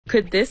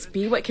Could this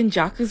be what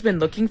Kenjaku's been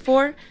looking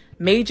for?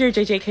 Major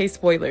JJK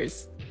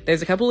spoilers.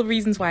 There's a couple of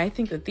reasons why I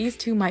think that these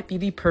two might be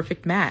the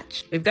perfect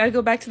match. We've got to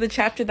go back to the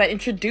chapter that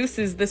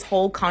introduces this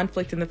whole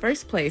conflict in the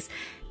first place,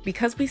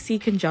 because we see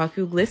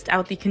Kenjaku list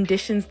out the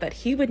conditions that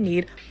he would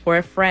need for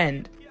a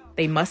friend.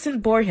 They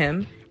mustn't bore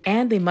him,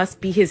 and they must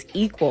be his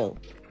equal.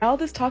 All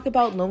this talk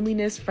about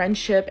loneliness,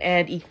 friendship,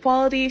 and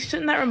equality,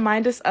 shouldn't that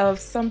remind us of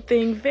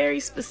something very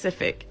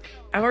specific?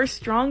 Our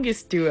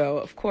strongest duo,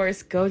 of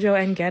course, Gojo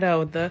and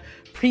Geto, the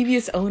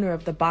previous owner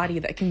of the body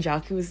that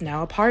Kenjaku is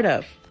now a part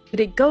of. But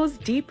it goes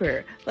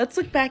deeper. Let's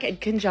look back at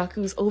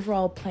Kenjaku's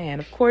overall plan.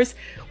 Of course,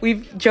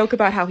 we've joked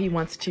about how he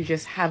wants to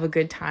just have a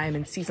good time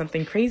and see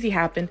something crazy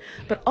happen,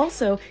 but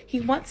also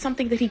he wants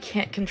something that he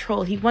can't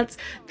control. He wants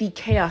the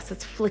chaos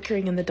that's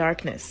flickering in the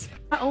darkness.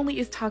 Not only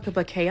is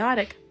Takaba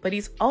chaotic, but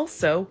he's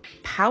also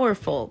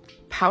powerful.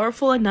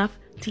 Powerful enough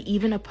to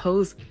even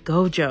oppose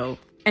Gojo.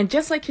 And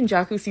just like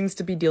Kenjaku seems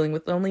to be dealing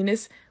with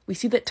loneliness, we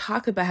see that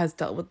Takaba has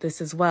dealt with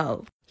this as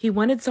well. He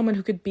wanted someone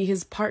who could be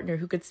his partner,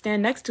 who could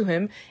stand next to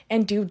him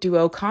and do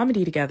duo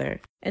comedy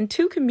together. And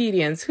two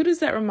comedians, who does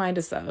that remind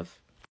us of?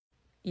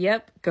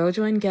 Yep,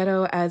 Gojo and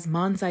Geto as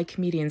Manzai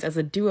comedians, as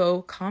a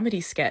duo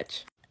comedy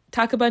sketch.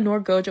 Takaba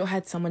nor Gojo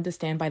had someone to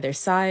stand by their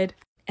side,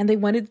 and they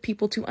wanted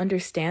people to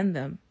understand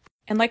them.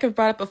 And like I've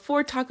brought up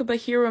before, Takaba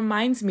here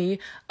reminds me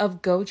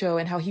of Gojo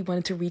and how he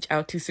wanted to reach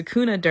out to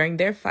Sukuna during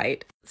their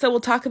fight. So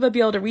will Takaba be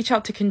able to reach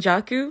out to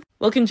Kenjaku?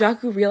 Will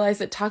Kenjaku realize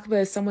that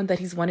Takaba is someone that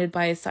he's wanted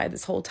by his side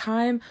this whole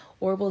time?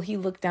 Or will he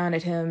look down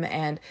at him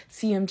and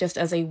see him just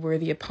as a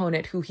worthy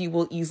opponent who he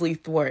will easily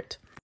thwart?